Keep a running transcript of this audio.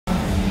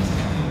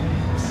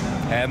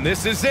And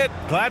this is it.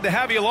 Glad to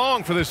have you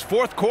along for this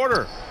fourth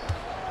quarter.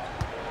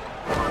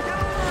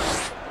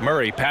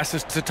 Murray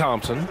passes to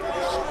Thompson.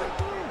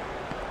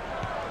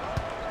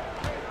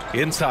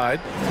 Inside.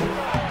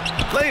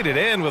 Played it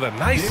in with a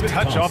nice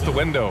touch off the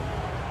window.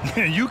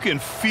 You can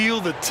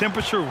feel the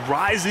temperature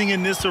rising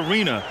in this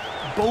arena.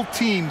 Both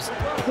teams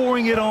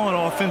pouring it on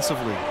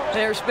offensively.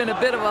 There's been a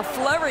bit of a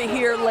flurry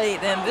here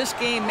late, and this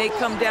game may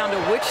come down to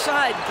which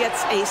side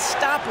gets a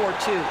stop or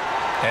two.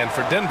 And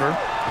for Denver,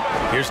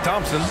 here's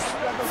Thompson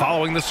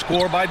following the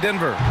score by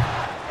Denver.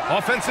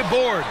 Offensive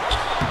board.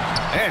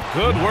 And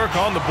good work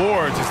on the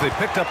boards as they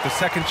picked up the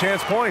second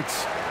chance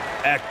points.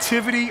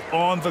 Activity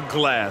on the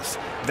glass.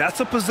 That's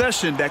a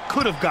possession that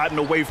could have gotten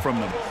away from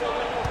them.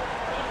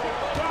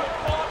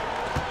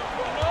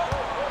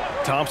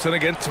 Thompson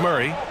against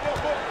Murray.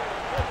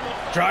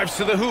 Drives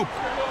to the hoop.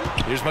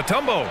 Here's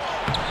Mutombo.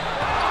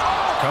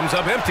 Comes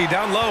up empty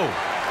down low.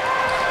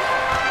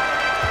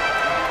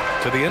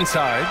 To the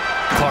inside.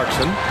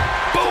 Clarkson.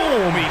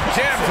 Boom! He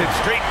jams it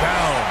straight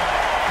down.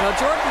 Well,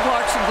 Jordan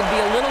Clarkson can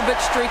be a little bit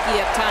streaky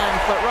at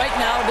times, but right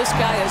now this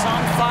guy is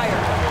on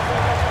fire.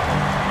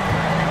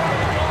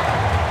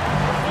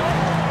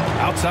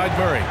 Outside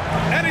Murray.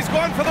 And he's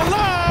going for the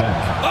lob.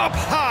 Up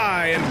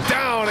high and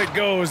down it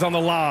goes on the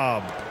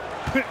lob.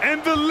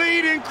 And the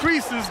lead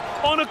increases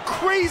on a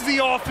crazy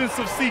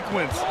offensive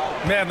sequence.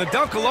 Man, the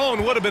dunk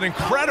alone would have been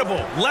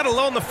incredible, let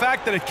alone the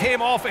fact that it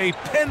came off a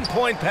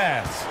pinpoint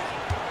pass.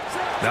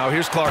 Now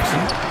here's Clarkson,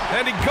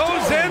 and he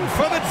goes in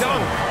for the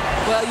dunk.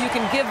 Well, you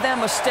can give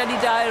them a steady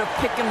diet of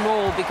pick and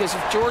roll, because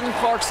if Jordan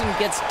Clarkson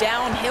gets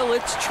downhill,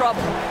 it's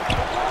trouble.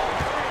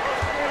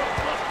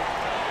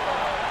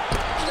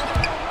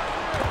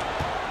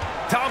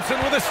 Thompson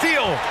with a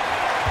steal.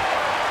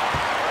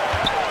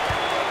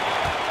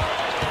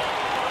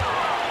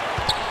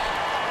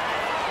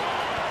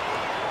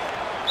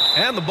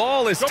 And the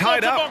ball is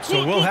tied up,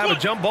 so we'll have a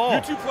jump ball.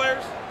 You two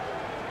players.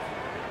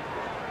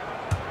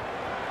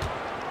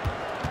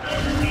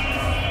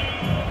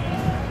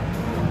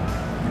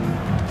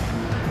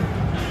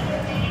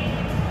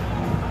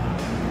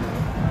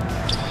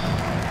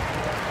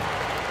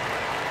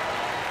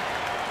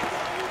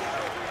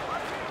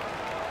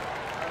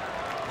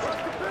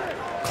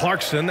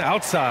 Clarkson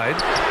outside.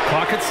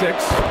 Clock at 6.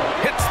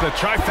 Hits the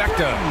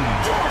trifecta.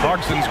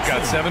 Clarkson's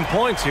got 7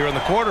 points here in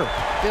the quarter.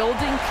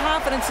 Building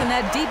confidence in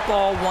that deep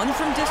ball. 1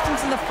 from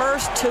distance in the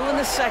first, 2 in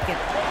the second.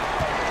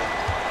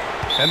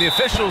 And the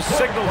officials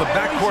signal the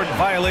backcourt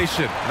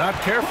violation. Not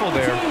careful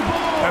there.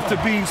 After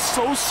being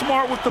so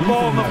smart with the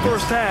ball in the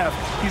first half,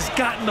 he's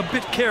gotten a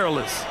bit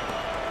careless.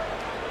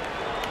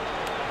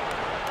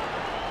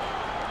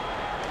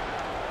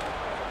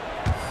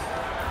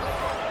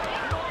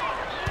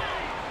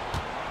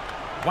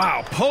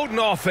 Wow, potent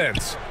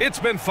offense. It's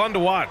been fun to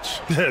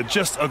watch.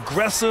 Just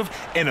aggressive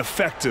and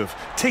effective,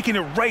 taking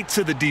it right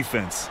to the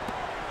defense.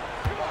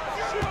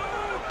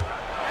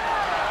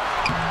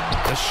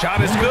 The shot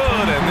is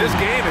good, and this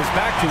game is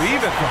back to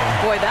even.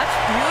 Boy, that's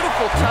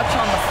beautiful touch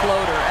on the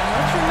floater. And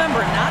let's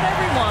remember, not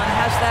everyone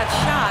has that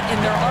shot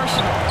in their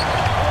arsenal.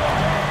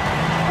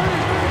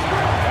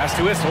 Pass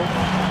to Issel.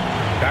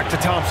 Back to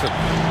Thompson.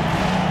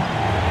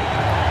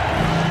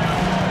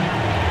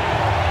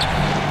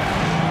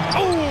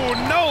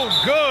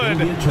 Good.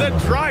 The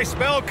dry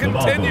spell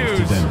continues.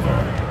 Into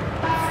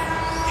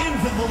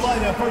the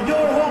lineup for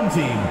your home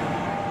team,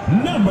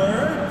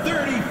 number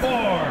 34.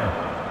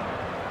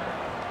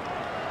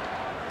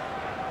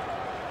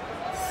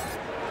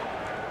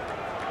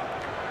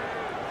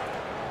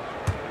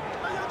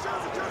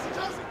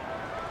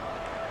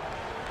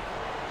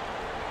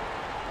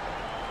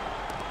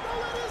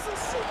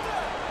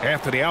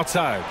 Anthony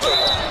outside.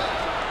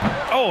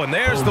 Oh, and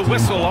there's the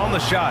whistle on the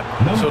shot.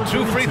 So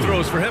 2 free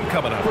throws for him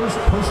coming up. First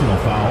personal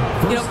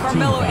foul. You know,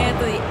 Carmelo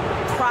Anthony,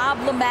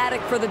 problematic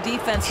for the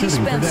defense. He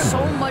spends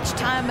so much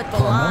time at the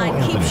line,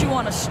 keeps you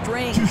on a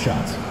string. 2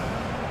 shots.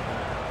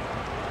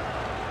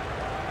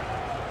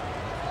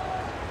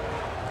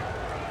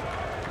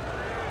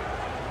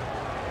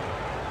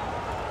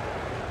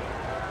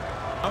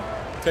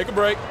 Take a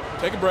break.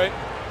 Take a break.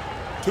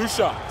 2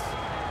 shots.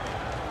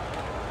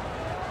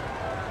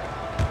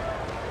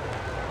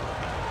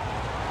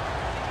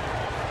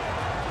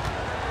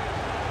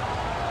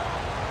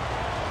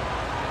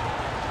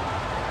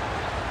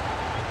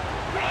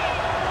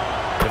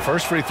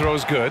 First free throw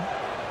is good.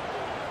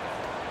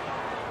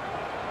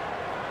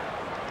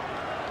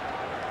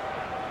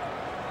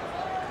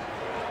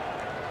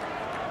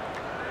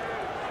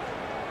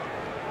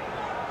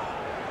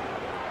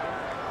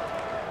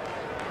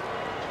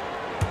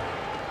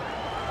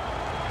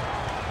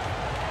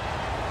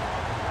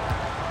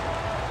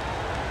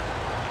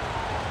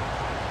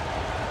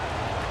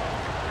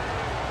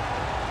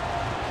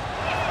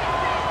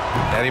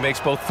 And he makes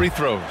both free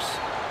throws.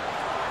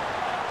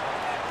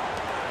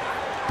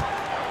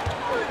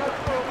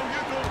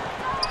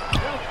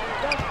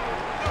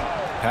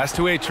 Pass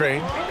to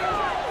A-Train.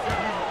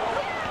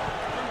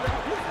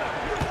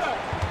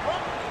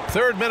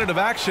 3rd minute of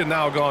action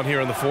now gone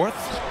here in the 4th.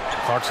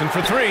 Clarkson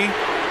for 3.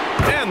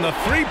 And the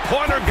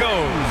three-pointer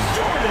goes.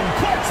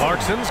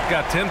 Clarkson's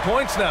got 10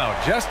 points now,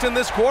 just in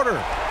this quarter.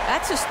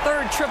 That's his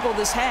third triple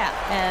this half,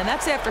 and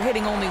that's after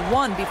hitting only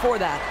one before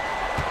that.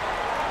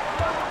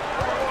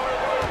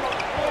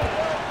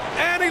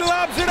 And he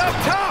lobs it up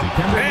top.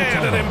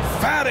 And an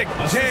emphatic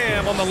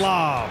jam on the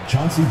lob.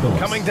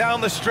 Coming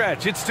down the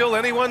stretch, it's still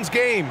anyone's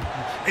game.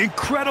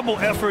 Incredible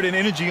effort and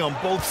energy on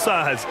both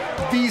sides.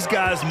 These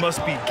guys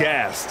must be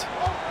gassed.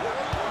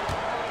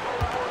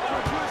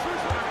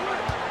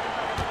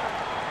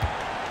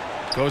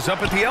 Goes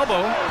up at the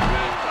elbow.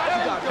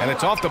 And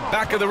it's off the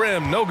back of the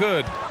rim. No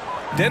good.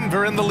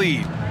 Denver in the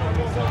lead.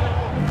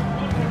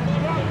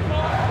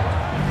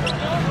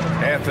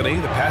 Anthony,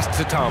 the pass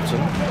to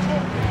Thompson.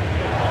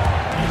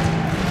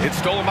 It's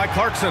stolen by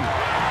Clarkson.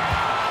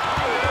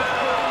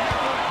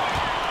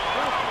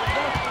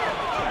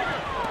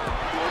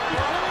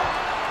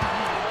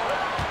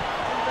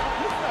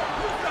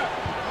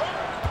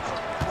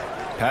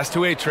 Pass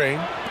to A-Train,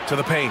 to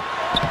the paint.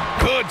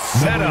 Good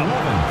setup.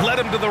 Led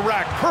him to the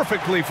rack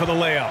perfectly for the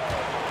layup.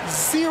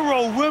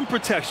 Zero rim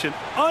protection.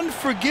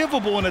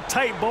 Unforgivable in a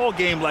tight ball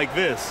game like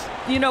this.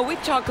 You know, we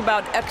talk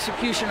about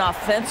execution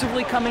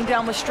offensively coming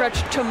down the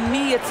stretch. To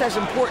me, it's as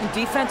important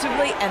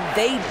defensively, and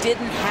they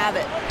didn't have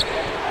it.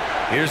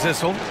 Here's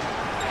Issel.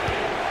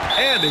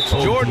 And it's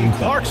Jordan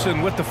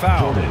Clarkson with the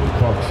foul.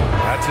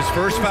 That's his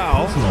first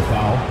foul. Personal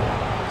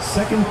foul.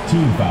 Second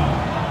team foul.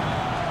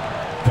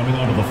 Coming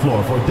onto the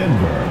floor for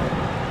Denver,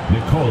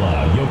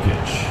 Nikola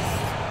Jokic.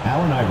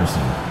 Allen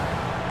Iverson.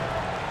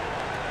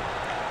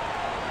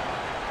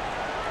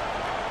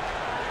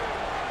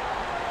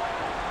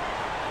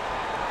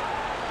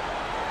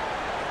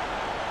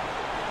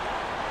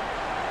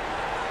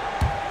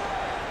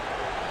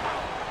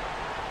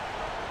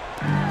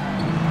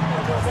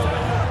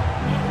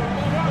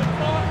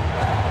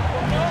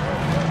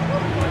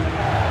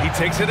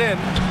 Takes it in,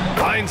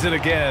 finds it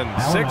again.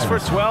 6 for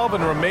 12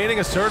 and remaining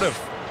assertive.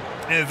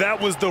 And that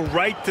was the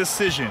right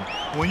decision.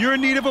 When you're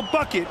in need of a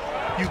bucket,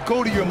 you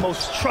go to your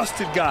most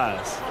trusted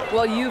guys.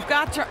 Well, you've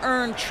got to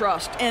earn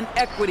trust and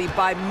equity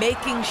by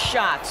making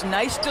shots.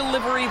 Nice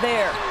delivery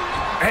there.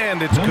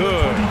 And it's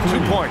good.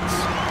 2 points.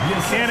 You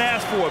can't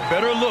ask for a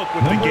better look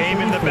with the game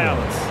in the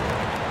balance.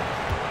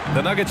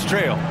 The Nuggets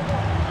trail.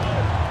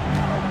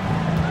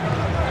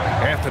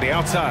 Anthony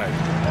outside.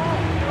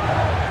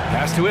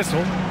 Pass to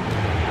Issel.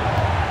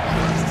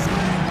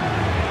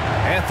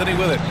 Anthony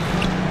with it.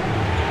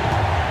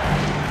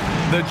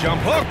 The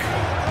jump hook.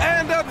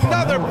 And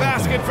another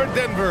basket for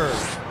Denver.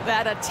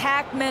 That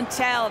attack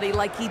mentality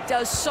like he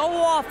does so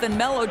often.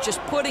 Melo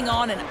just putting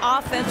on an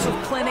offensive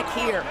clinic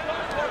here.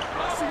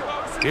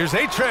 Here's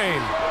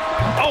A-Train.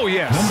 Oh,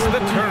 yes, the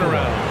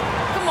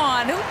turnaround. Come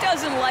on, who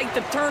doesn't like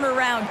the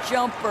turnaround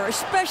jumper,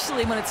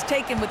 especially when it's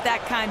taken with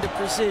that kind of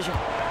precision?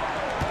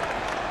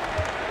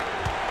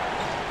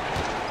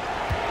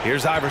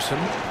 Here's Iverson.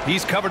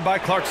 He's covered by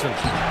Clarkson.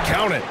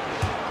 Count it.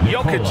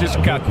 Jokic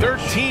just got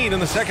 13 in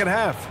the second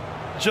half.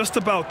 Just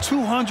about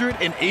 285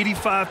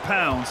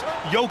 pounds.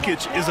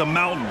 Jokic is a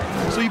mountain,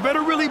 so you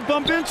better really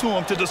bump into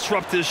him to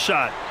disrupt his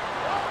shot.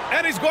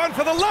 And he's going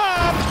for the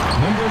lob.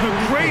 The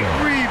great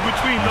read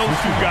between those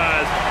two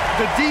guys.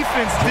 The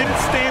defense didn't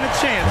stand a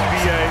chance,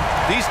 BA.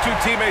 These two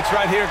teammates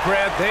right here,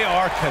 Grant, they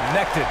are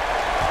connected.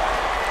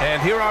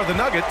 And here are the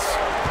Nuggets.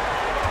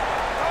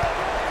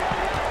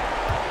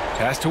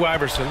 Pass to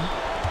Iverson.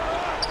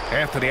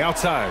 Anthony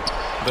outside.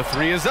 The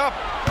three is up.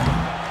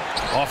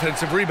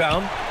 Offensive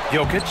rebound.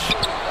 Jokic.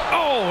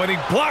 Oh, and he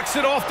blocks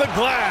it off the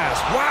glass.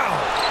 Wow.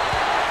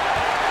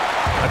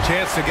 A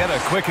chance to get a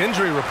quick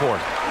injury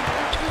report.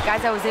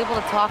 Guys, I was able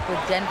to talk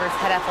with Denver's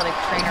head athletic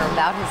trainer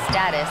about his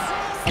status,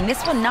 and this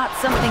one not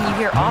something you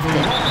hear often.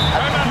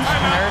 A pinched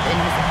nerve in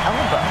his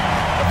elbow.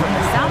 But from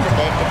the sound of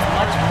it, it's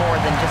much more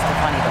than just a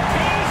funny bone.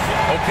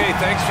 Okay,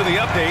 thanks for the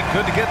update.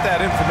 Good to get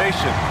that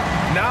information.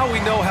 Now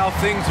we know how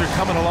things are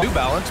coming along. New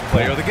Balance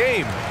player of the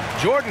game,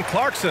 Jordan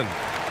Clarkson.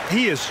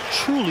 He has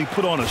truly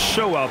put on a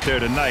show out there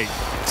tonight,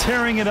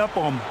 tearing it up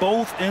on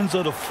both ends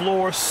of the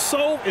floor.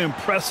 So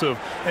impressive,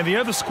 and the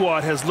other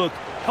squad has looked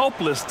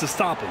helpless to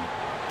stop him.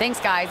 Thanks,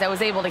 guys. I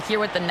was able to hear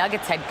what the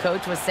Nuggets head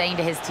coach was saying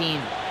to his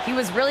team. He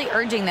was really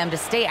urging them to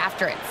stay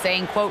after it,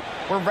 saying, quote,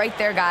 "We're right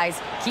there,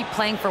 guys. Keep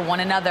playing for one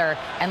another,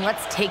 and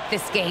let's take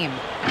this game."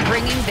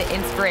 Bringing the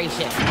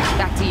inspiration.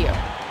 Back to you.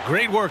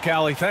 Great work,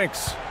 Allie.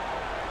 Thanks.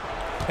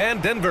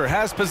 And Denver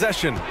has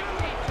possession.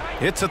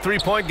 It's a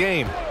three-point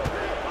game.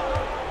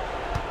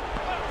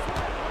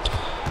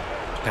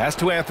 Pass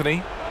to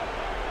Anthony.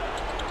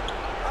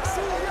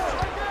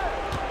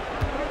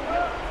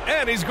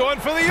 And he's going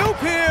for the oop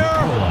here.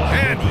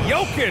 And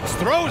Jokic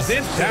throws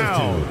it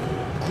down.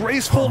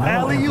 Graceful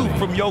alley-oop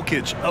from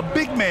Jokic, a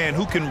big man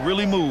who can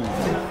really move.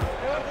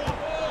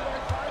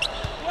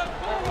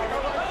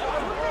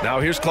 Now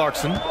here's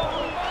Clarkson.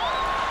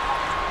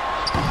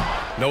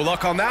 No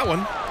luck on that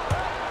one.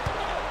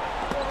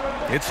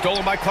 It's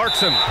stolen by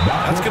Clarkson.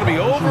 That's going to be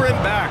over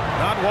and back.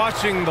 Not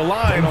watching the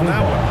line on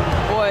that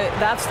one. Boy,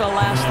 that's the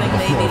last thing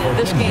they needed.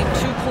 This game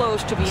too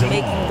close to be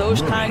making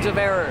those kinds of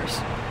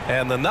errors.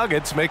 And the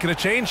Nuggets making a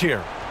change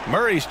here.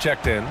 Murray's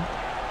checked in.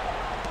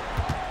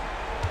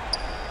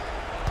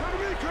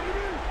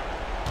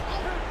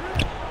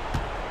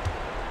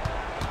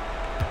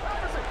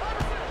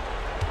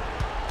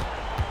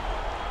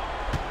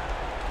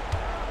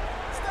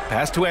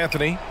 Pass to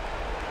Anthony.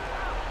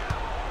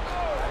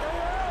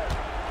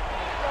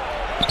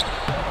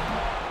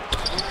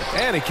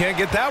 And he can't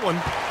get that one.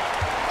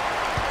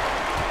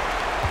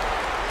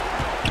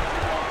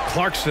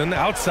 Clarkson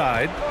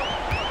outside.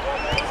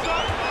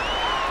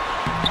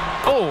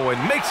 Oh,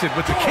 and makes it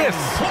with the kiss.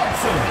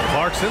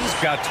 Clarkson's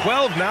got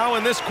 12 now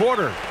in this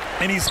quarter.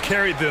 And he's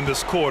carried them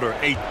this quarter.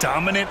 A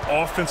dominant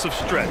offensive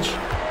stretch.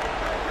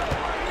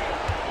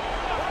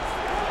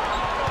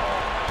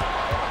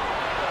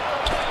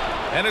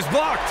 And is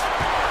blocked.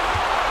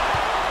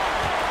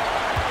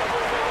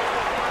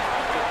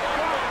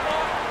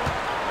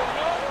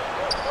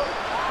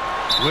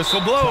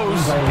 Whistle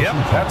blows. Yep,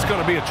 that's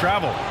going to be a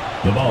travel.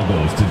 The ball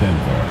goes to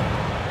Denver.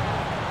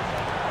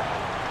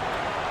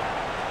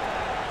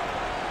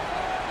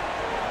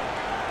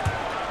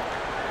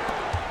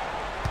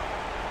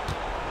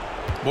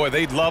 Boy,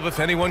 they'd love if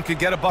anyone could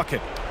get a bucket.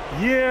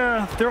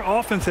 Yeah, their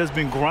offense has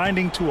been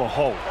grinding to a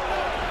halt.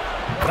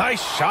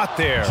 Nice shot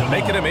there,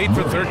 making him 8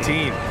 for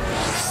 13.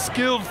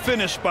 Skilled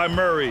finish by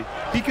Murray.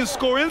 He can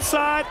score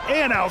inside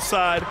and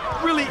outside,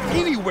 really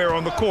anywhere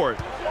on the court.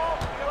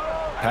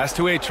 Pass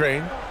to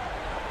A-Train.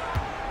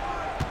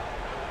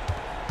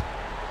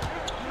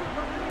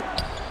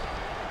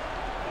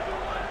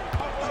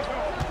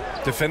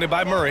 Defended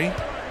by Murray.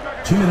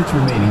 2 minutes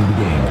remaining in the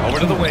game. Over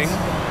to the wing.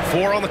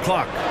 4 on the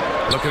clock.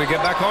 Looking to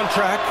get back on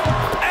track.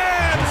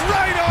 And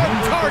right on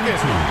target.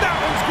 That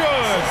one's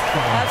good.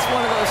 That's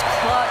one of those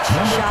clutch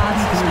shots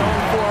he's known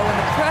for. When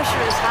the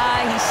pressure is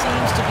high, he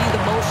seems to be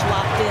the most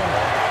locked in.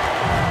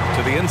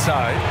 To the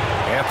inside.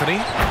 Anthony.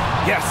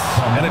 Yes.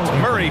 And it's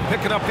Murray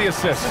picking up the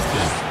assist.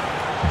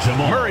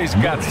 Murray's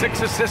got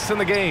 6 assists in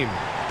the game.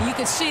 You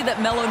could see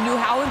that Melo knew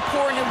how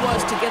important it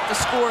was to get the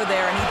score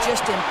there, and he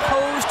just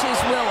imposed his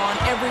will on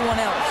everyone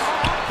else.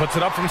 Puts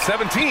it up from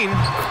 17,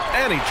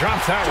 and he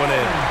drops that one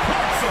in.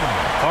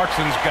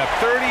 Clarkson's got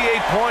 38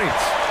 points.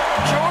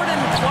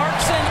 Jordan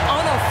Clarkson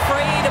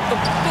unafraid of the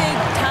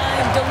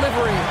big-time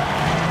delivery.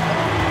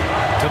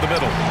 To the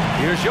middle.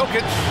 Here's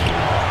Jokic.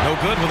 No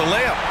good with a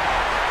layup.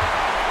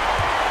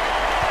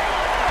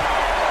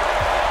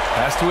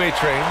 Pass to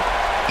A-Train.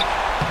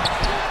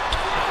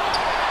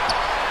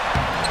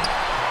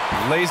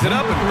 Lays it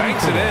up and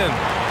banks it in.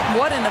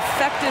 What an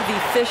effective,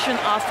 efficient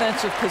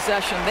offensive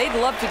possession. They'd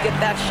love to get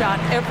that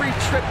shot every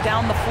trip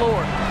down the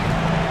floor.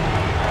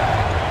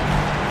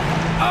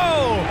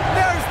 Oh,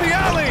 there's the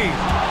alley.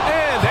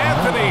 And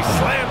Anthony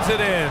slams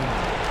it in.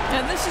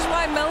 And this is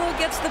why Melo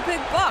gets the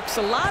big bucks.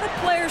 A lot of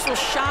players will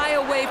shy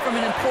away from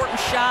an important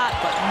shot,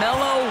 but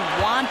Melo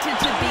wanted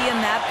to be in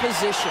that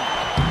position.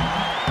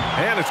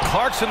 And it's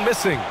Clarkson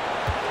missing.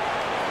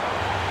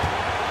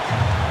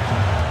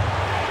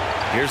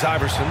 Here's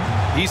Iverson.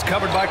 He's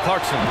covered by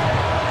Clarkson.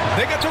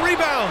 They get the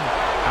rebound.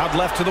 Out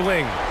left to the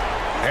wing.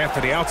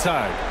 Anthony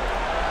outside.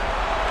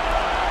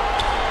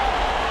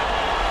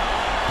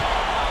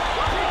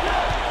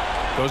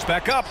 Goes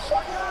back up.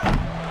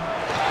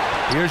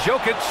 Here's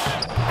Jokic.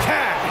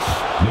 Cash.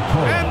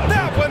 And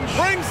that one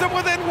brings them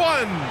within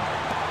 1.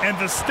 And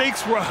the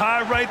stakes were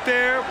high right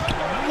there.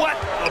 What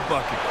a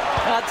bucket.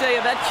 I'll tell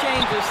you, that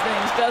changes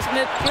things, doesn't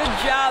it? Good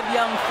job,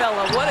 young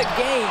fella. What a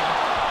game.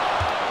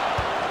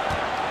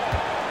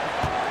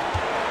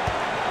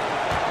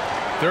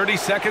 30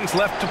 seconds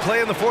left to play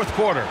in the 4th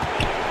quarter.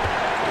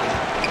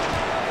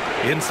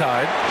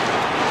 Inside.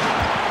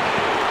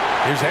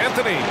 Here's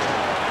Anthony.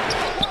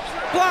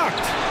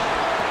 Blocked.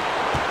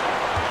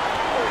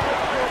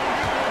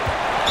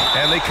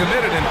 And they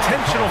committed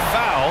intentional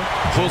foul.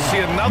 We'll see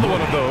another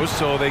one of those,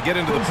 so they get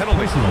into the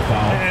penalty.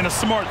 And a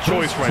smart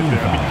choice right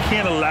there. I mean, you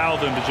can't allow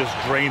them to just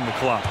drain the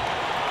clock.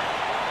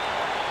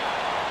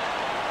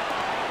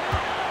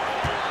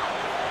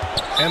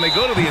 And they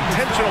go to the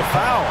intentional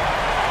foul.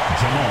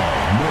 Jamal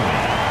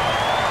Murray.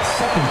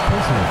 2nd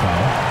personal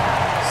foul.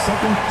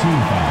 2nd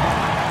team foul.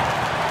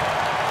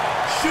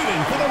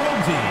 Shooting for the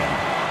home team.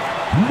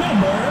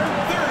 Number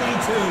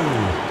 32.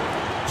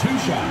 2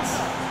 shots.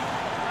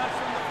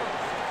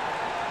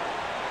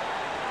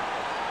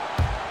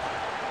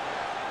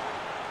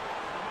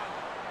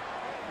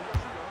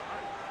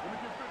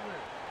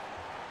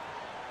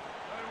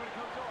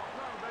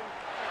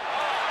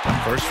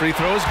 First free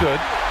throw is good.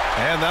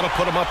 And that'll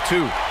put him up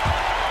 2.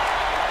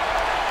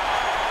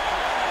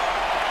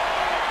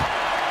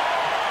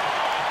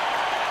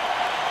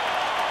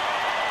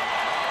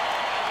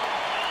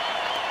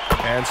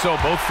 And so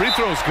both free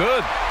throws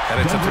good.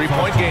 And it's a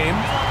 3-point game.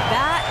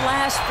 That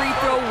last free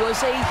throw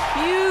was a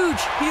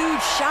huge,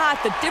 huge shot.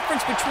 The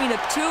difference between a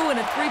 2 and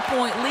a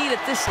 3-point lead at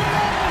this.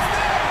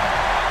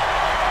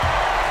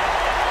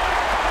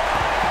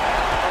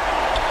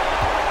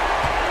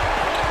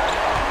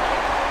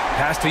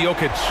 Pass to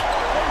Jokic.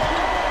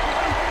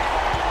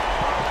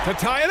 To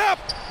tie it up.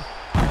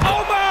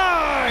 Oh,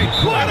 my!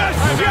 What a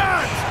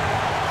shot!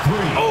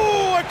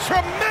 Oh, a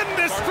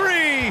Tremendous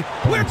three.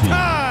 We're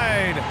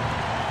tied.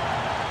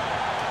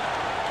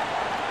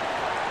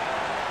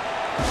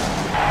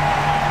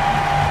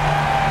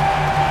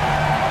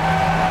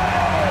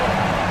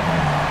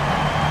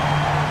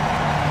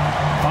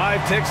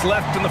 Five ticks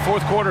left in the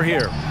fourth quarter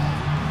here.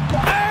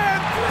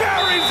 And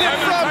buries it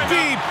from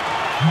deep.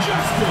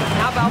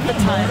 How about the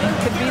timing?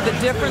 Could be the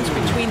difference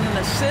between an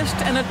assist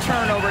and a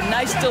turnover.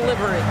 Nice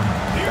delivery.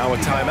 Now a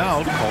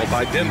timeout called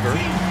by Denver.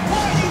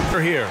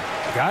 We're here.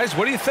 Guys,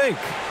 what do you think?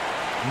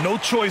 No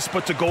choice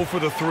but to go for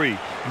the three.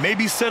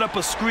 Maybe set up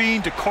a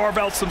screen to carve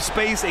out some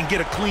space and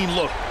get a clean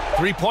look.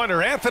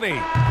 Three-pointer, Anthony.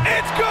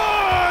 It's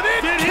good!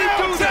 It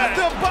counts at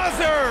the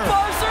buzzer!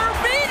 Buzzer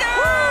beater!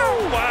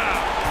 Woo! Wow!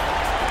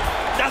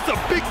 That's a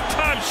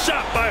big-time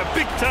shot by a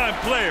big-time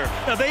player.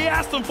 Now, they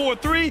asked him for a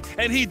three,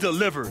 and he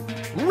delivered.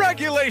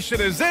 Regulation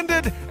is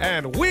ended,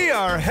 and we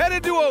are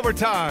headed to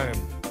overtime.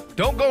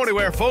 Don't go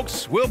anywhere,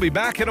 folks. We'll be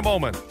back in a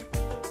moment.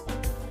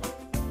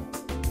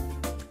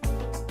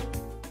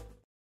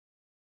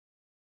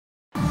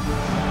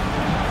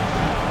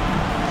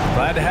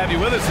 Glad to have you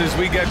with us as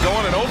we get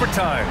going in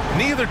overtime.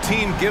 Neither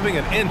team giving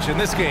an inch in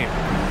this game.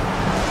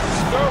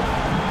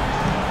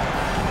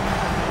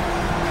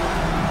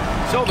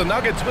 So the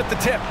Nuggets with the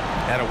tip.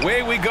 And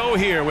away we go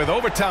here with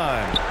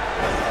overtime.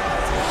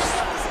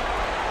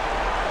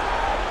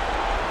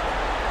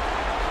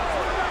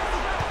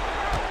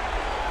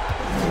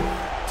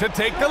 To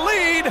take the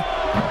lead.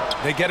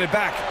 They get it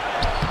back.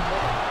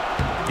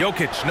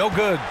 Jokic, no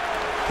good.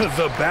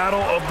 The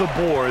battle of the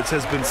boards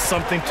has been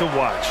something to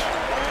watch.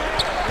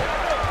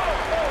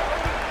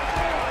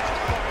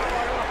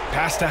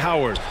 Pass to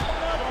Howard.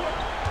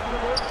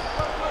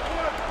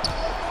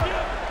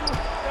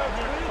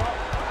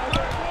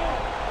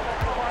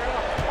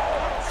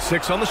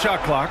 Six on the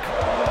shot clock.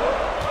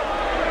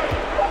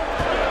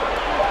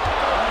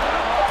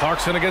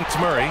 Clarkson against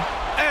Murray.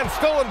 And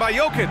stolen by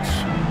Jokic.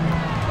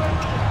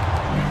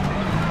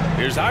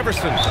 Here's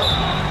Iverson.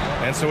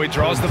 And so he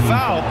draws the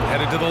foul,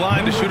 headed to the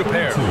line to shoot a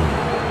pair.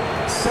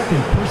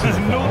 Second personal There's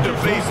no foul.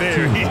 debate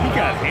there. He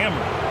got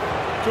hammered.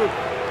 Good.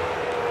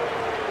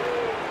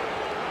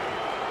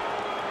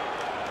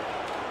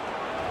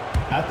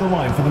 At the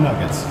line for the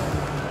Nuggets,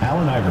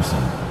 Allen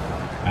Iverson.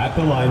 At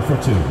the line for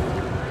two.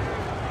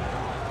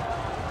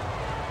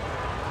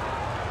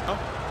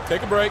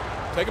 Take a break.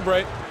 Take a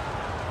break.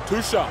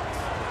 2 shots.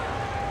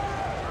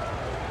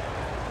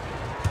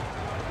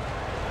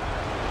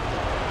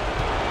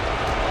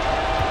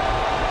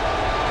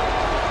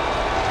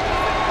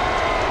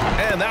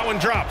 And that one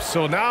drops.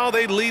 So now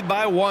they lead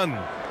by 1.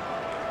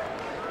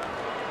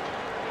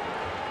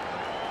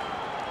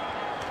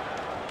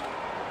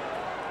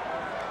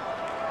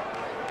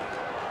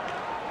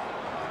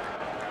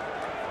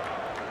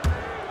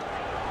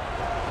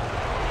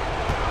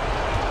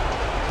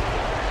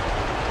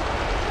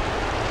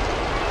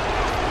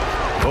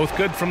 Both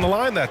good from the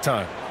line that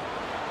time.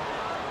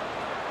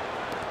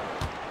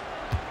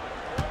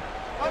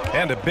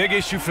 And a big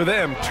issue for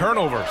them,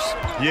 turnovers.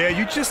 Yeah,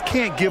 you just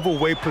can't give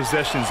away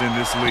possessions in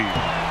this league.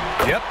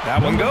 Yep,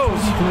 that one goes.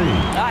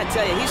 I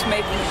tell you, he's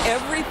making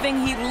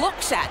everything he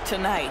looks at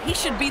tonight. He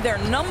should be their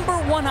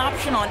 #1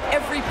 option on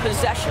every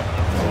possession.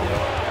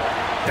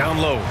 Down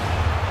low.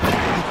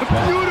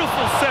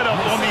 Beautiful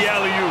setup on the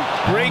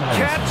alley-oop. Great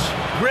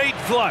catch, great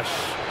flush.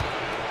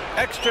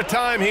 Extra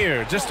time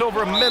here, just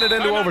over a minute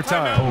into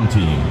overtime. Home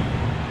team.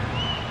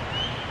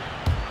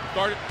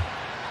 Start it.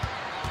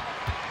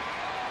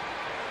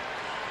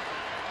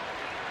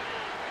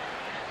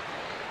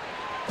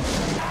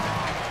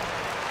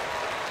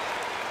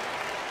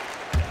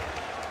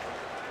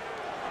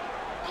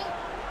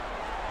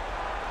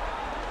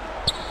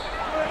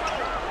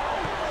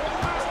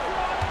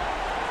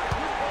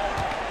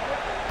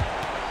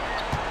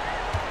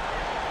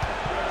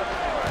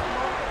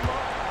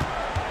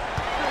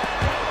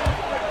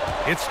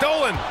 It's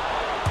stolen.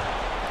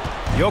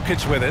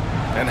 Jokic with it,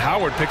 and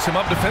Howard picks him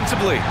up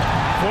defensively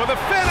for the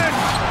finish.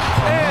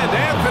 And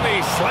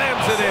Anthony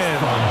slams it in.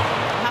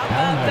 How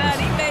about that?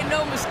 He made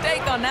no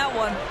mistake on that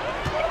one.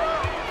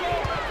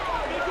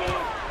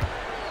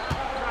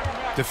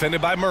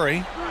 Defended by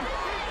Murray.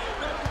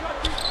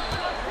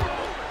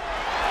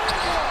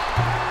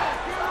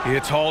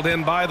 It's hauled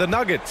in by the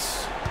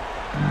Nuggets.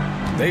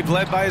 They've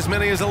led by as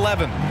many as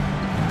 11.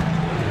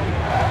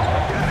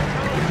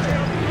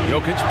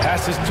 Jokic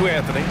passes to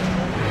Anthony.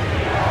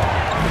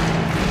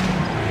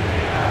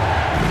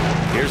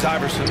 Here's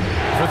Iverson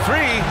for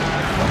 3.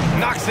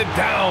 Knocks it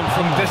down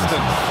from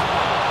distance.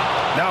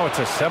 Now it's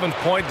a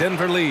 7-point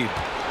Denver lead.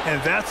 And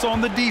that's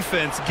on the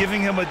defense, giving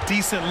him a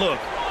decent look.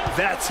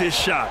 That's his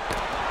shot.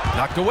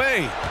 Knocked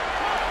away.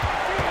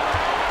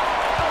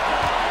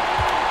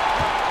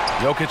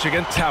 Jokic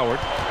against Howard.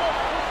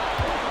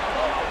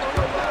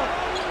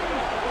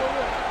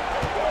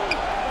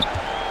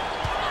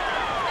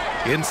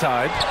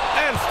 Inside,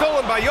 and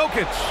stolen by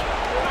Jokic.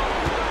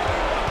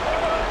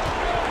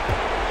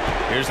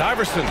 Here's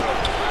Iverson.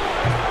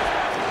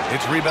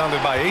 It's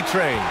rebounded by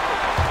A-Train.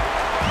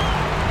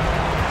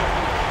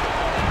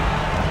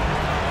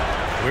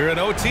 We're in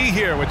OT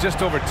here with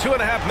just over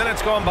 2.5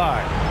 minutes gone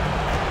by.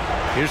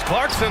 Here's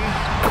Clarkson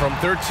from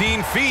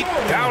 13 feet.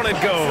 Down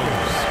it goes.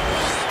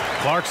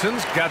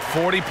 Clarkson's got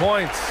 40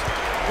 points.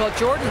 Well,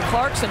 Jordan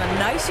Clarkson, a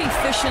nice,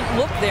 efficient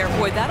look there.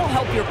 Boy, that'll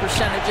help your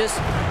percentages.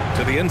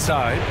 To the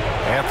inside.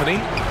 Anthony.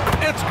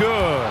 It's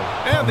good.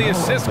 And the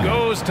assist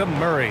goes to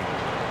Murray.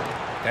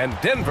 And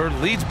Denver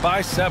leads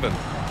by 7.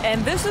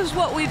 And this is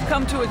what we've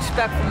come to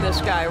expect from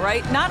this guy,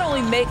 right? Not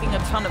only making a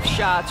ton of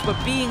shots, but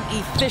being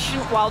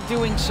efficient while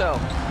doing so.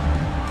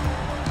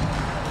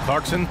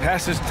 Clarkson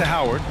passes to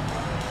Howard.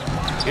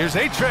 Here's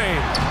A-Train.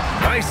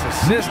 Nice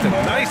assist and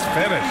nice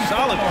finish.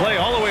 Solid play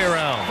all the way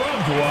around.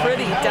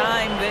 Pretty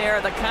dime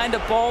there. The kind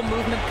of ball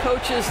movement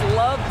coaches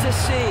love to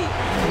see.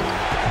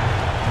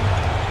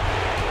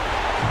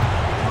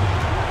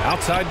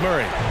 Outside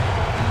Murray.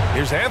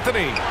 Here's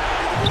Anthony.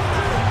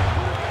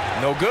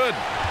 No good.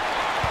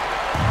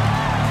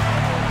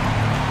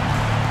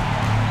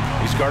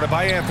 He's guarded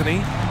by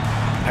Anthony.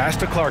 Pass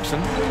to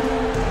Clarkson.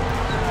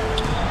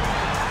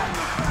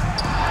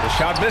 The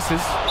shot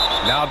misses.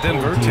 Now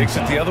Denver takes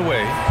it the other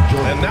way.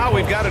 And now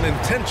we've got an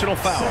intentional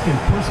foul. Second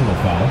personal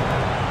foul.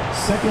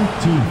 Second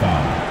team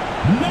foul.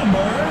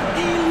 Number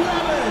 11.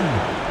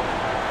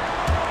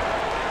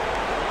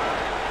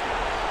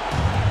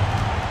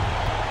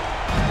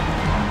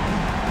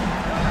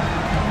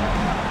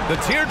 The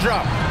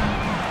teardrop.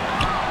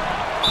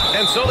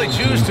 And so they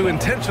choose to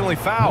intentionally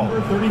foul.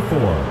 Number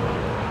 34.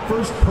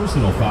 First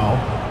personal foul.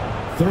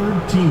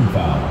 Third team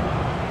foul.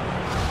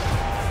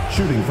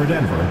 Shooting for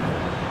Denver.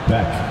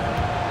 Beck.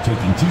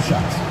 Taking 2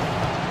 shots.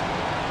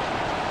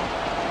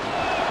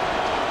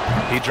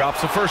 He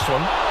drops the first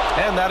one,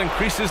 and that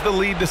increases the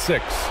lead to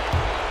 6.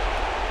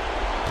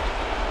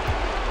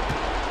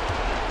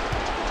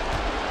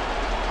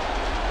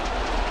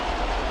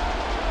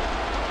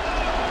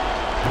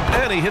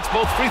 And he hits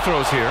both free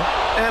throws here,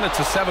 and it's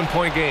a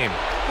 7-point game.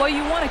 Well,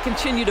 you want to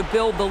continue to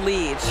build the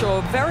lead, so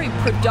a very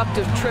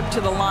productive trip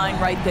to the line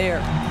right there.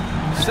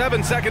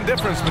 7-second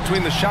difference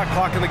between the shot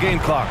clock and the game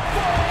clock.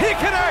 He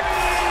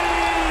connects!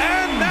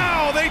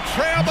 Now they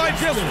trail by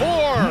just 4.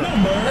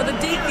 Now the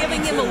D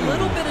giving him a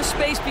little bit of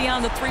space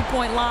beyond the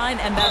three-point line,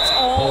 and that's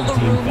all the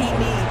room he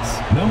needs.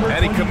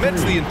 And he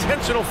commits the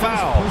intentional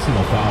foul.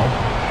 Personal foul.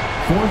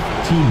 Fourth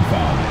team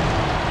foul.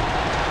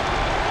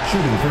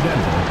 Shooting for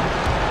Denver.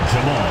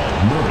 Jamal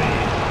Murray.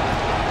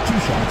 2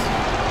 shots.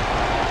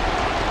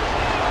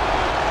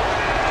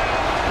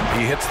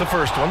 He hits the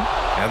first one,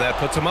 and that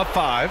puts him up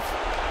 5.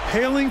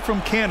 Hailing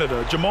from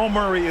Canada, Jamal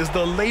Murray is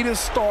the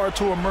latest star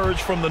to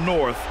emerge from the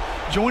North,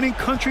 joining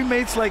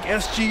countrymates like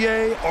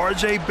SGA,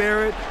 RJ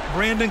Barrett,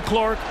 Brandon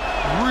Clark.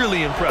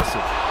 Really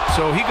impressive.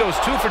 So he goes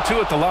 2 for 2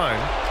 at the line,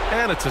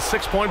 and it's a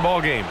 6-point ball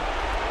game.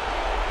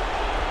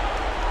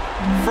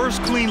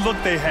 First clean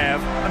look they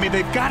have. I mean,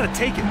 they've got to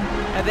take it.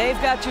 And they've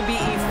got to be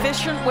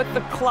efficient with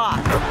the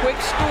clock. Quick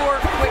score,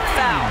 quick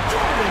foul.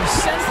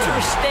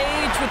 Center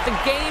stage with the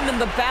game and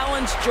the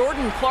balance.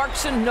 Jordan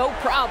Clarkson, no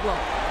problem.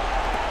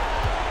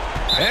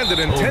 And an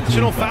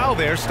intentional foul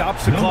there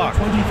stops the clock.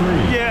 23.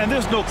 Yeah, and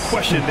there's no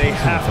question they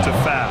have to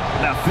foul.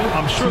 Now,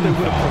 I'm sure they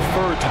would have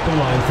preferred to. At the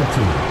line for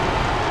 2.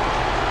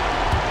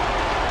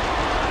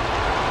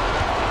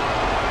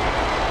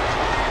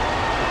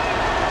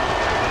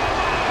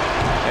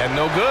 And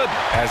no good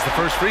as the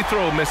first free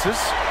throw misses.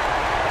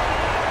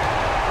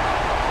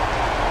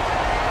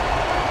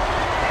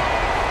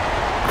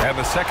 And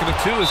the second of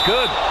 2 is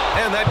good.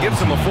 And that gives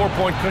them a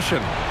 4-point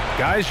cushion.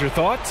 Guys, your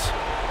thoughts?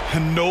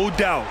 No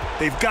doubt.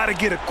 They've got to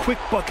get a quick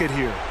bucket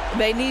here.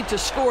 They need to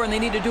score, and they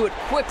need to do it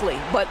quickly,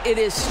 but it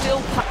is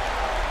still...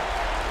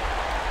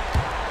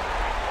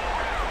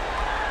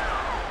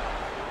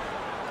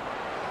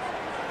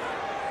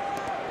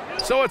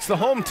 So it's the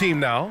home team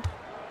now.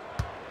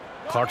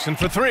 Clarkson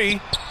for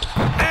 3.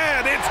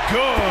 And it's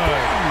good.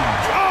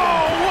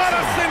 Oh, what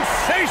a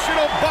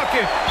sensational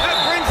bucket. That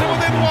brings them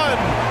within 1.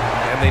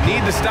 And they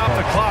need to stop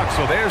the clock,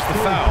 so there's the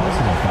foul.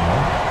 Personal foul.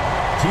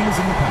 Team is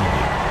in the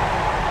penalty.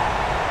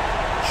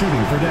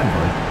 Shooting for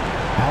Denver,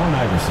 Allen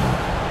Iverson.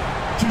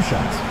 2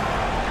 shots.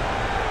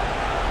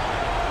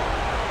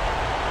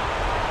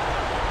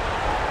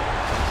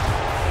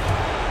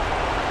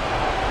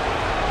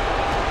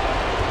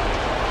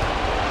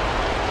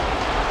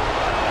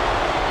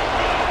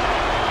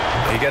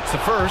 He gets the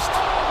first,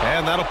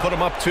 and that'll put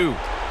him up 2.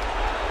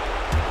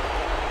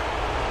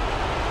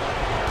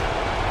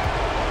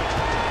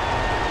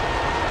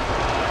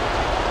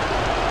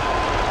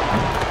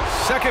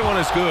 Second one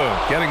is good,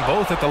 getting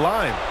both at the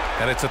line.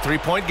 And it's a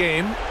 3-point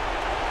game.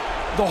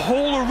 The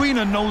whole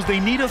arena knows they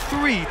need a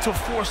 3 to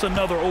force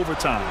another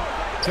overtime.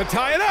 To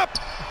tie it up.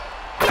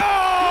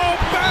 Oh,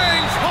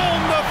 bangs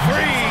home the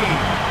 3.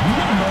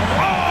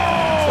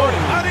 Oh,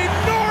 an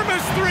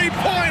enormous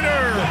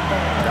 3-pointer.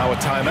 Now a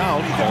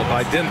timeout called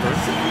by Denver.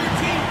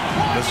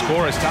 The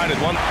score is tied at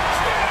 1.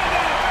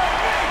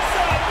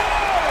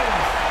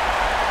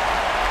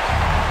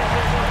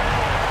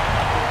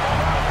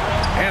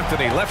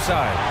 Anthony, left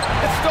side.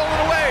 It's stolen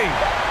away.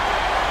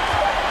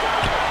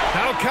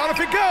 That'll count if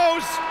it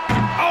goes.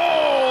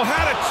 Oh,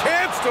 had a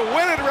chance to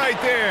win it right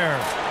there.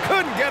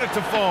 Couldn't get it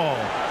to fall.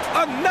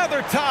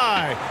 Another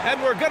tie,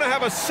 and we're going to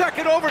have a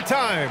second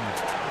overtime.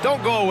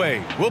 Don't go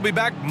away. We'll be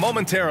back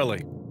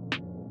momentarily.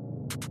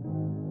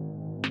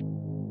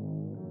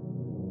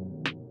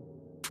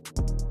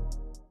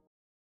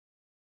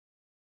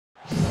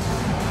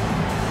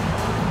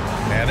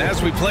 And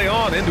as we play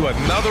on into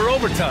another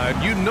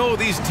overtime, you know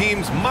these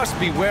teams must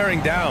be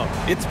wearing down.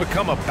 It's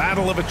become a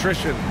battle of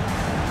attrition.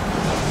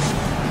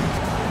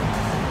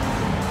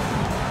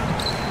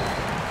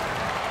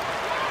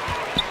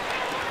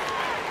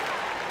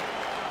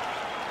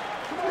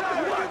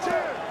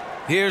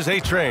 Here's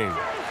A-Train.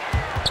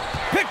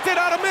 Picked it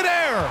out of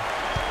midair.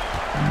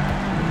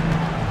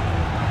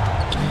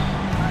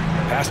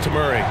 Pass to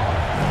Murray.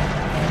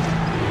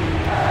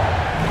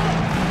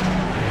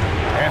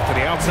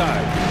 Anthony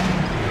outside.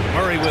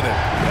 Murray with it,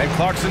 and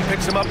Clarkson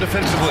picks him up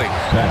defensively.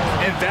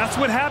 And that's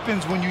what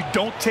happens when you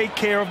don't take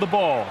care of the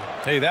ball.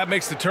 Hey, that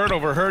makes the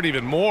turnover hurt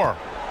even more.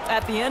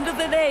 At the end of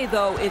the day,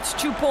 though, it's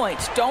 2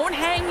 points. Don't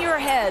hang your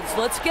heads.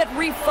 Let's get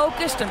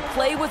refocused and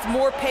play with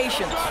more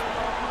patience.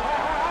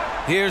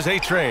 Here's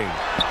A-Train.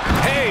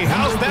 Hey,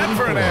 how's that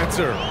for an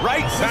answer?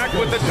 Right back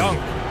with the dunk.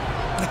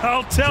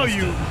 I'll tell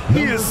you,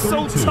 he is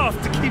so tough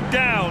to keep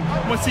down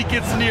once he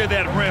gets near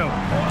that rim.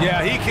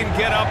 Yeah, he can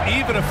get up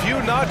even a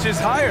few notches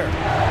higher.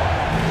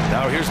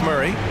 Now here's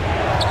Murray.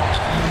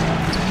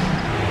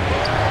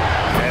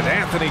 And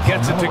Anthony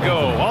gets it to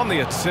go on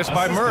the assist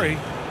by Murray.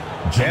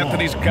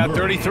 Anthony's got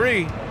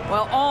 33.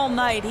 Well, all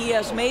night he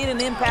has made an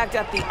impact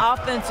at the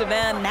offensive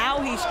end. Now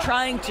he's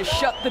trying to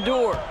shut the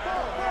door.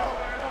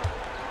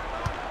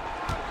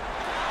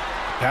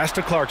 Pass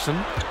to Clarkson.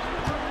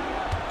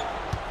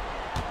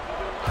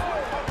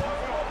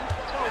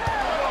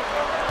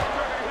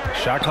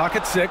 Shot clock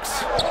at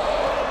 6.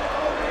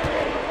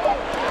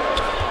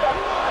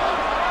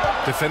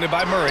 Defended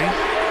by Murray.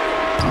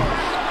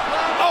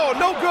 Oh,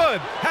 no good.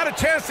 Had a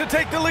chance to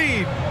take the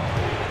lead.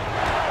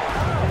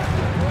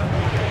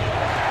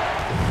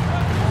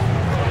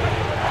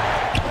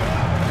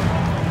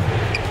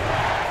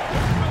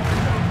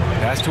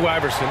 Pass to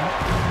Iverson.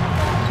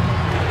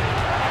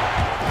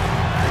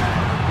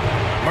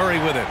 Murray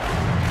with it.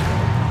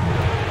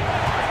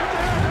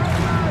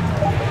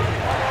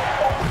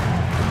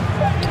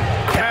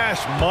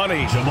 Cash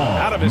money.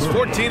 Out of his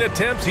 14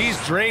 attempts, he's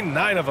drained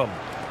 9 of them.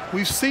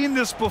 We've seen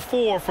this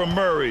before from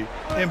Murray.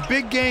 In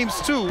big games,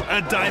 too,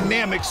 a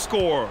dynamic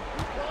scorer.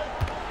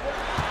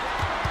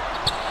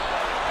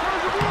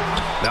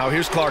 Now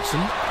here's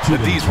Clarkson. The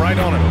D's right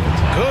on him.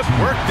 Good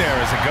work there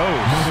as it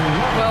goes.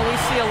 Well, we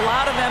see a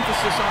lot of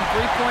emphasis on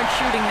three-point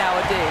shooting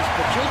nowadays,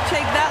 but you'll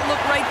take that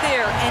look right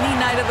there any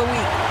night of the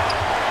week.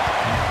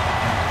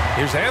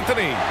 Here's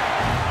Anthony.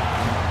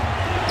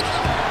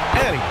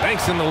 And he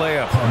banks in the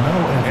layup.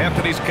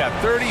 Anthony's got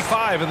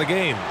 35 in the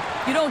game.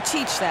 You don't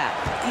teach that.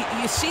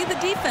 You see the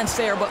defense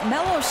there, but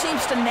Melo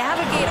seems to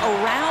navigate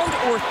around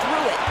or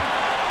through it.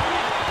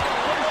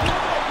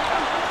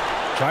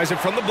 Tries it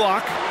from the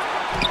block.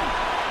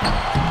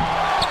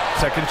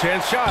 Second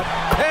chance shot.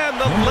 And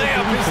the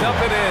layup is up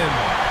and in.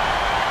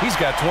 He's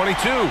got 22.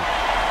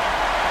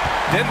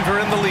 Denver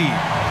in the lead.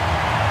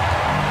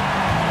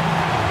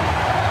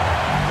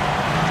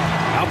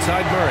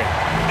 Outside Murray.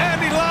 And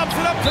he lobs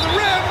it up to the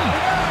rim.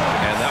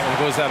 And that one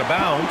goes out of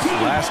bounds.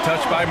 Last touch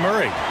by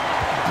Murray.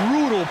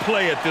 Brutal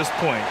play at this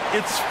point.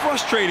 It's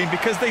frustrating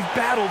because they've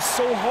battled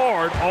so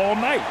hard all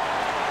night.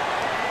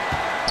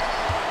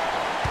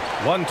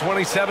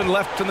 1:27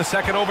 left in the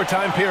second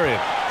overtime period.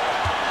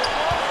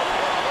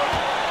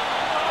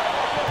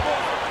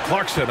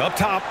 Clarkson up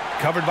top,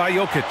 covered by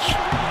Jokic.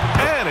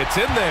 And it's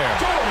in there.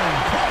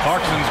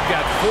 Clarkson's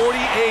got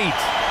 48.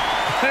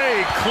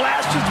 Hey,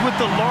 clashes with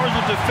the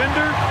larger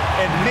defender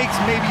and makes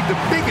maybe the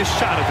biggest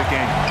shot of the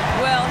game.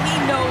 Well, he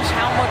knows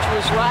how much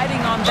was riding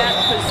on that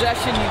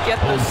possession. You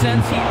get the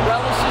sense he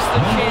relishes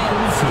the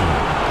chance.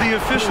 The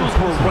officials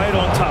were right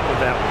on top of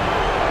that one.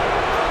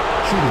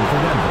 Shooting for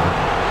Denver,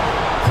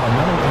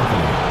 Carmelo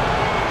Anthony,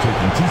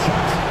 taking 2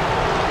 shots.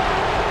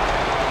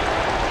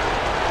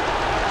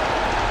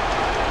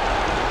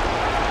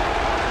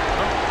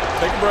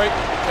 Take a break.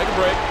 Take a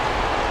break.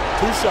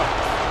 2 shots.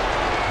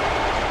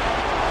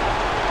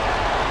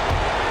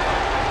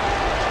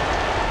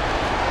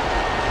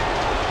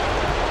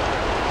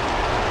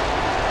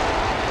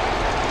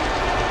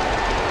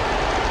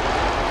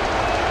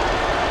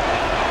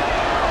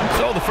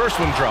 So the first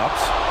one drops,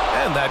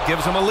 and that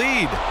gives him a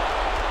lead.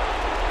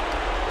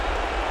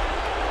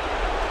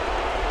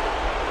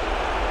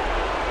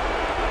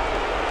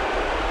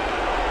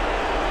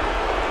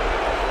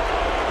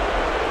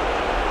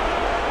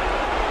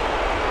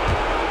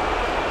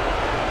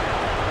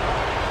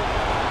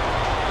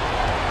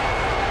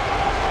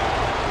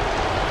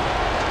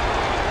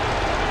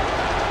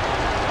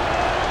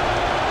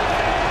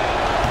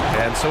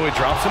 And so he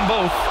drops them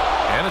both,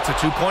 and it's a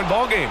 2-point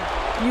ball game.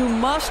 You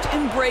must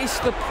embrace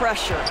the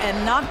pressure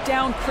and knock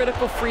down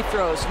critical free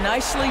throws.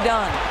 Nicely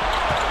done.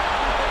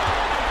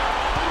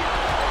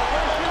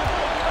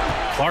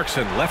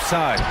 Clarkson left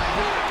side.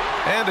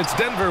 And it's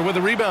Denver with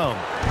a rebound.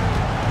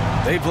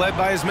 They've led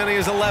by as many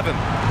as 11.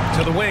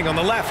 To the wing on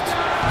the left.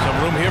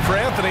 Some room here for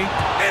Anthony.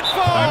 It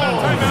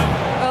falls!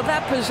 Well,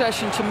 that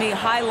possession to me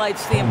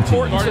highlights the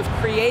importance of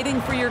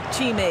creating for your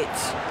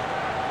teammates.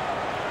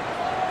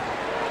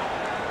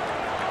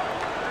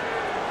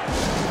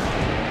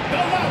 The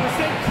loudest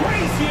and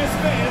craziest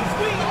fans,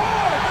 we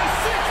are the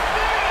sixth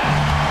man!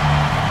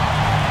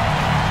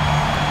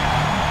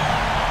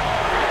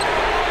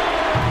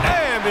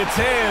 And it's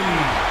in.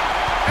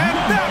 And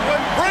that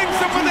one brings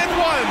them within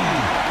one.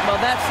 Well,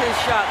 that's his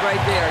shot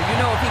right there. You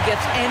know, if he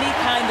gets any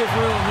kind of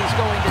room, he's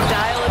going to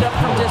dial it up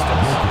from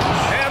distance.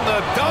 And the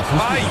dunk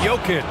by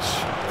Jokic.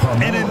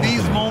 And in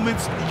these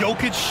moments,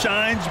 Jokic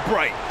shines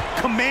bright,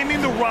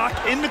 commanding the rock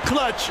in the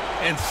clutch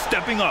and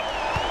stepping up.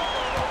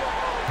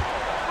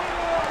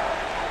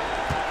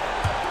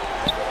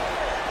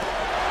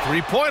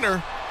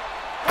 Three-pointer.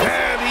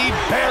 And he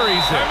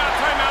buries it.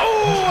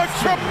 Oh, a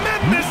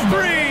tremendous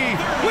three.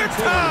 We're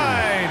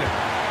tied.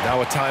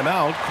 Now a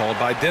timeout called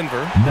by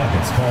Denver.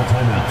 Nuggets call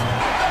timeout.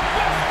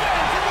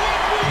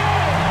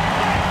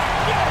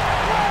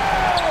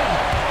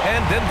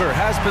 And Denver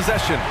has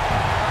possession.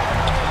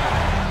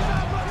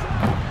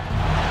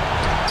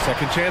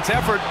 Second chance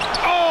effort.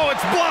 Oh,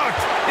 it's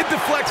blocked. It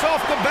deflects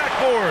off the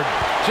backboard.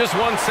 Just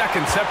 1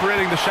 second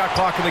separating the shot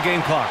clock and the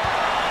game clock.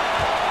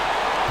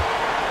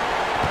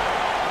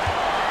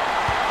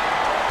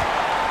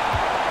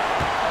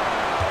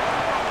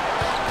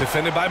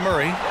 Defended by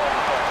Murray.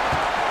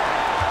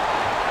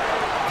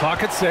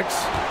 Clock at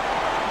 6.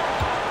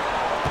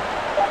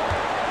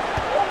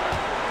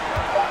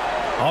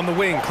 On the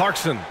wing,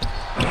 Clarkson.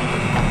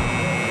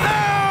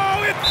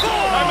 Oh, it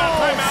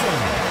falls!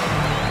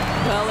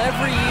 Well,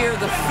 every year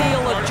the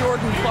feel of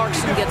Jordan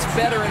Clarkson gets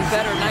better and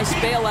better. Nice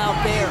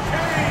bailout there.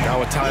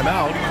 Now a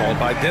timeout called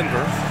by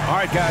Denver. All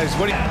right, guys,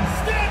 what do you...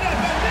 Stand up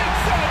and make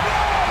some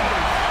noise!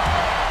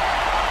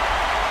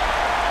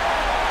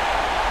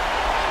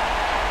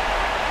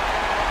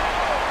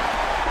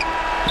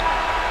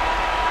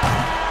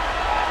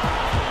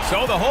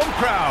 So the home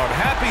crowd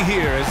happy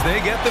here as they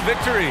get the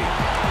victory.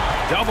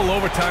 Double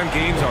overtime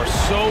games are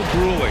so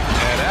grueling.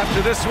 And after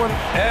this one,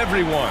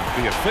 everyone,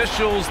 the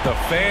officials, the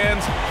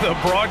fans, the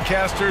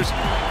broadcasters,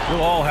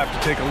 will all have to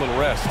take a little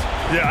rest.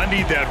 Yeah, I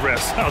need that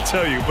rest, I'll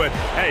tell you. But,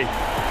 hey,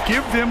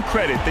 give them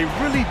credit. They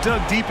really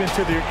dug deep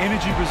into their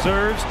energy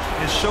reserves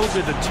and showed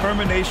their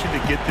determination to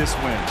get this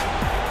win.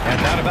 And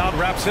that about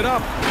wraps it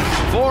up.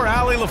 For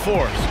Allie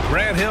LaForce,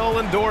 Grant Hill,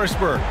 and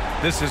Dorisburg,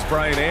 this is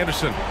Brian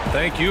Anderson.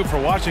 Thank you for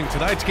watching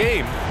tonight's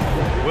game.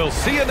 We'll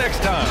see you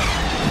next time.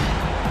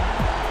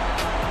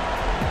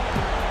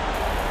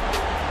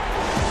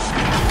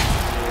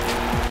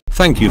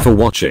 Thank you for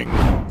watching.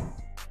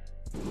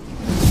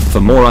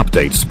 For more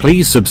updates,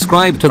 please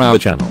subscribe to our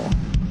channel,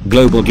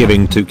 Global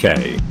Giving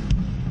 2K.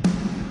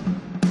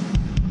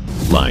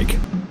 Like,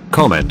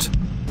 comment,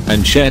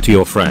 and share to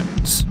your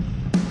friends.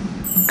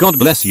 God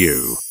bless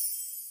you.